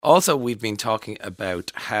Also, we've been talking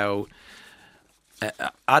about how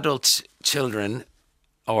adult children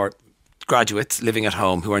or graduates living at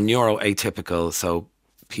home who are neuroatypical, so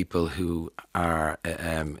people who are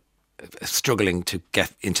struggling to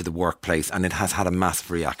get into the workplace, and it has had a massive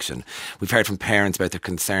reaction. We've heard from parents about their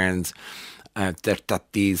concerns that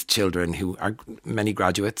these children, who are many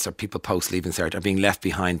graduates or people post-leaving cert, are being left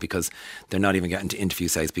behind because they're not even getting to interview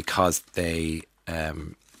stage because they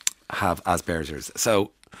have Asperger's.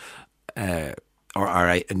 So, or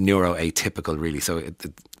are neuroatypical, really. So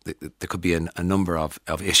there could be a number of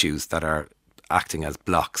issues that are acting as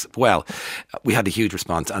blocks. Well, we had a huge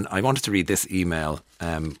response, and I wanted to read this email,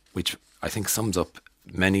 which I think sums up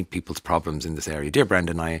many people's problems in this area. Dear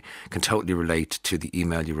Brendan, I can totally relate to the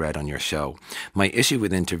email you read on your show. My issue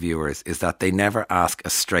with interviewers is that they never ask a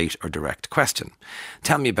straight or direct question.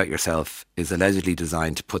 Tell me about yourself is allegedly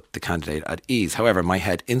designed to put the candidate at ease. However, my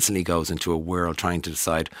head instantly goes into a whirl trying to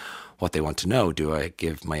decide what they want to know. Do I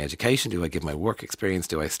give my education? Do I give my work experience?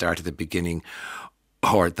 Do I start at the beginning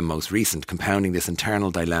or the most recent? Compounding this internal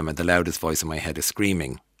dilemma, the loudest voice in my head is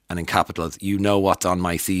screaming, and in capitals, you know what's on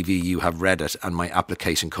my CV, you have read it, and my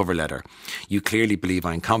application cover letter. You clearly believe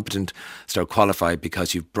I'm competent, qualified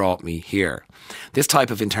because you've brought me here. This type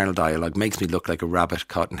of internal dialogue makes me look like a rabbit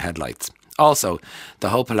caught in headlights. Also, the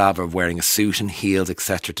whole palaver of wearing a suit and heels,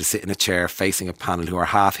 etc., to sit in a chair facing a panel who are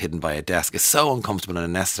half hidden by a desk is so uncomfortable and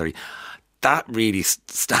unnecessary. That really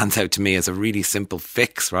stands out to me as a really simple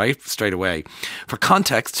fix, right? Straight away. For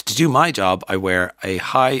context, to do my job, I wear a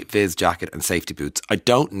high-vis jacket and safety boots. I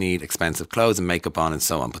don't need expensive clothes and makeup on and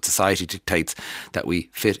so on, but society dictates that we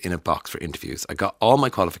fit in a box for interviews. I got all my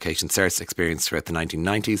qualifications, certs, experience throughout the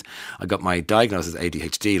 1990s. I got my diagnosis of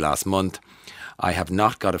ADHD last month. I have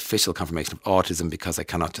not got official confirmation of autism because I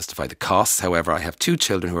cannot justify the costs. However, I have 2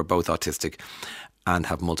 children who are both autistic and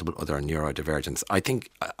have multiple other neurodivergence. I think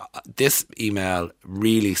this email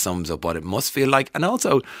really sums up what it must feel like. And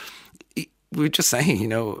also, we were just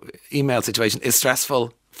saying, email situation is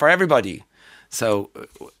stressful for everybody. So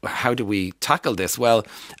how do we tackle this? Well,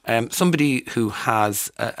 somebody who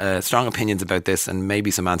has strong opinions about this and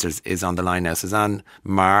maybe some answers is on the line now. Suzanne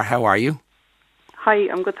Maher, how are you? Hi,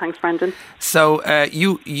 I'm good, thanks, Brendan. So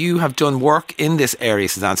you have done work in this area,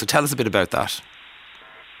 Suzanne, so tell us a bit about that.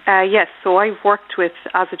 Yes, so I've worked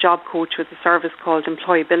as a job coach with a service called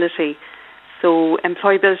Employability. So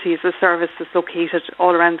Employability is a service that's located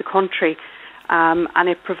all around the country, and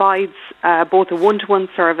it provides both a one-to-one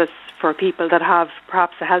service for people that have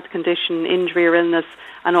perhaps a health condition, injury or illness,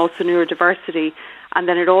 and also neurodiversity. And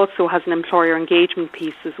then it also has an employer engagement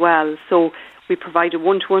piece as well. So we provide a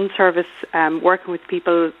one-to-one service working with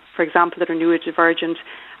people, for example, that are neurodivergent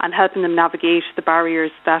and helping them navigate the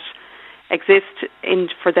barriers that exist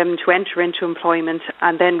for them to enter into employment.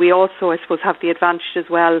 And then we also, I suppose, have the advantage as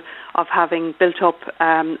well of having built up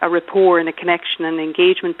a rapport and a connection and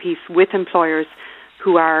engagement piece with employers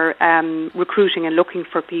who are recruiting and looking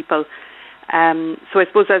for people. So I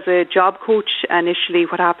suppose as a job coach, initially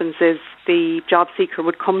what happens is the job seeker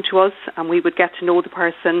would come to us and we would get to know the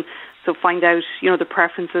person, so find out, the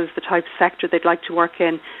preferences, the type of sector they'd like to work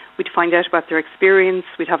in. We'd find out about their experience,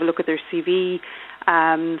 we'd have a look at their CV,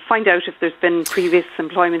 find out if there's been previous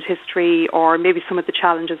employment history or maybe some of the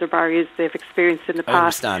challenges or barriers they've experienced in the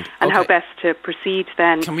past, and how best to proceed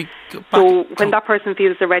then. Can we go back? So when that person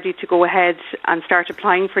feels they're ready to go ahead and start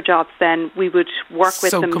applying for jobs, then we would work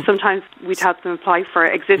with them. Sometimes we'd help them apply for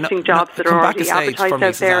existing jobs that are already advertised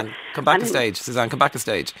out there. Come back to stage, Suzanne, come back to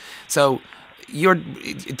stage. So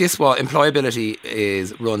employability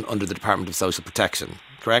is run under the Department of Social Protection,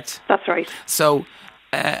 correct? That's right. So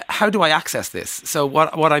how do I access this? So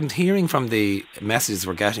what I'm hearing from the messages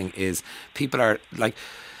we're getting is people are like,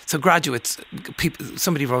 so graduates,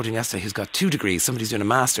 somebody wrote in yesterday who's got 2 degrees, somebody's doing a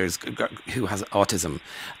master's who has autism,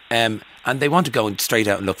 and they want to go straight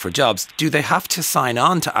out and look for jobs. Do they have to sign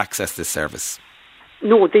on to access this service?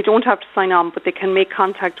 No, they don't have to sign on, but they can make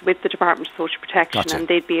contact with the Department of Social Protection. Gotcha. And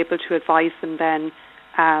they'd be able to advise them then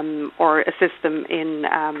or assist them in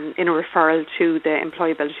a referral to the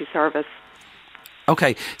Employability Service.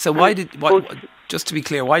 Okay, so just to be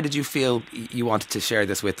clear, why did you feel you wanted to share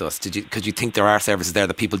this with us? Because you think there are services there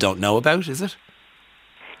that people don't know about, is it?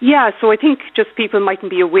 Yeah, so I think just people mightn't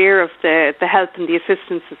be aware of the help and the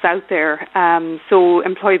assistance that's out there. So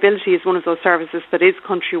Employability is one of those services that is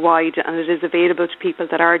countrywide and it is available to people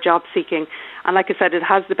that are job seeking. And like I said, it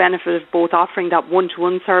has the benefit of both offering that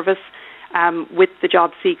one-to-one service with the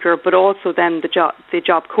job seeker, but also then the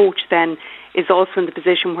job coach then is also in the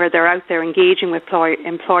position where they're out there engaging with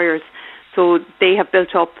employers. So they have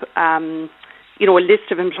built up, a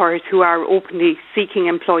list of employers who are openly seeking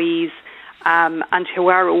employees, and who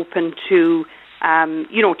are open to,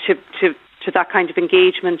 to that kind of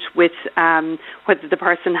engagement with whether the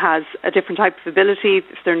person has a different type of ability,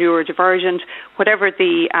 if they're neurodivergent, whatever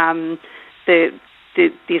the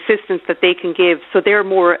assistance that they can give. So they're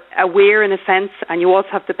more aware in a sense, and you also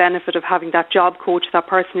have the benefit of having that job coach, that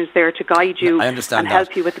person who's there to guide you and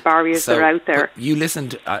help you with the barriers that are out there. You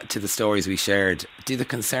listened to the stories we shared. Do the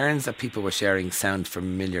concerns that people were sharing sound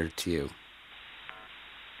familiar to you?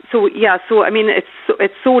 So I mean,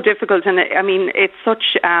 it's so difficult, and I mean, it's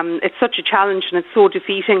such a challenge, and it's so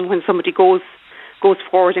defeating when somebody goes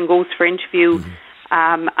forward and goes for interview.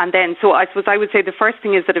 Mm-hmm. And then, so I suppose I would say the first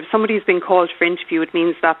thing is that if somebody's been called for interview, it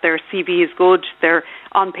means that their CV is good. They're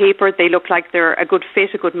on paper, they look like they're a good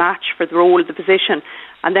fit, a good match for the role, the position.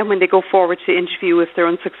 And then when they go forward to interview, if they're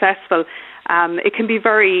unsuccessful, it can be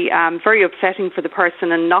very, very upsetting for the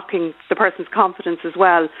person and knocking the person's confidence as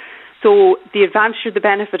well. So the advantage or the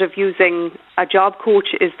benefit of using a job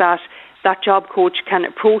coach is that that job coach can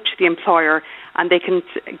approach the employer and they can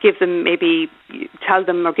give them, maybe tell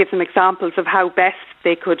them or give them examples of how best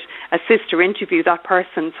they could assist or interview that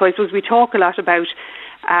person. So I suppose we talk a lot about,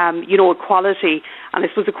 equality, and I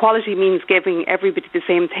suppose equality means giving everybody the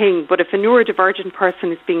same thing. But if a neurodivergent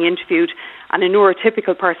person is being interviewed and a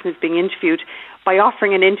neurotypical person is being interviewed, by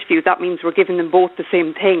offering an interview, that means we're giving them both the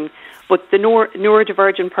same thing. But the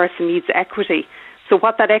neurodivergent person needs equity. So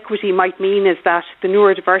what that equity might mean is that the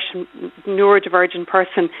neurodivergent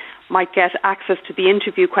person might get access to the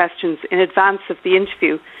interview questions in advance of the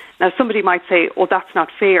interview. Now, somebody might say, oh, that's not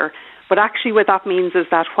fair. But actually what that means is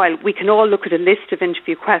that while we can all look at a list of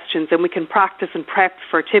interview questions and we can practice and prep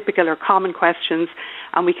for typical or common questions,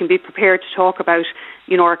 and we can be prepared to talk about,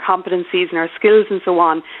 our competencies and our skills and so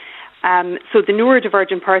on. So the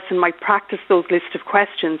neurodivergent person might practice those list of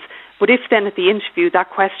questions. But if then at the interview that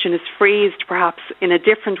question is phrased perhaps in a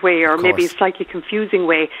different way or maybe a slightly confusing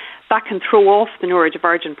way, that can throw off the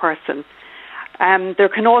neurodivergent person. There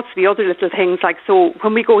can also be other little things like, so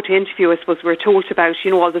when we go to interview, I suppose we're told about,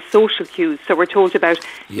 all the social cues. So we're told about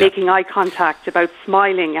making eye contact, about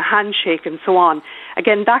smiling, a handshake and so on.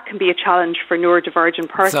 Again, that can be a challenge for a neurodivergent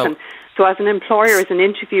person. So as an employer, as an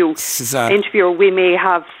interviewer, we may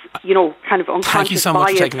have, kind of unconscious bias. Thank you so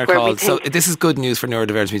much for taking our call. So this is good news for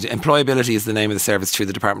neurodivergent people. Employability is the name of the service through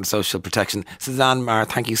the Department of Social Protection. Suzanne Maher,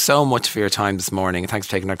 thank you so much for your time this morning, and thanks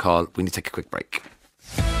for taking our call. We need to take a quick break.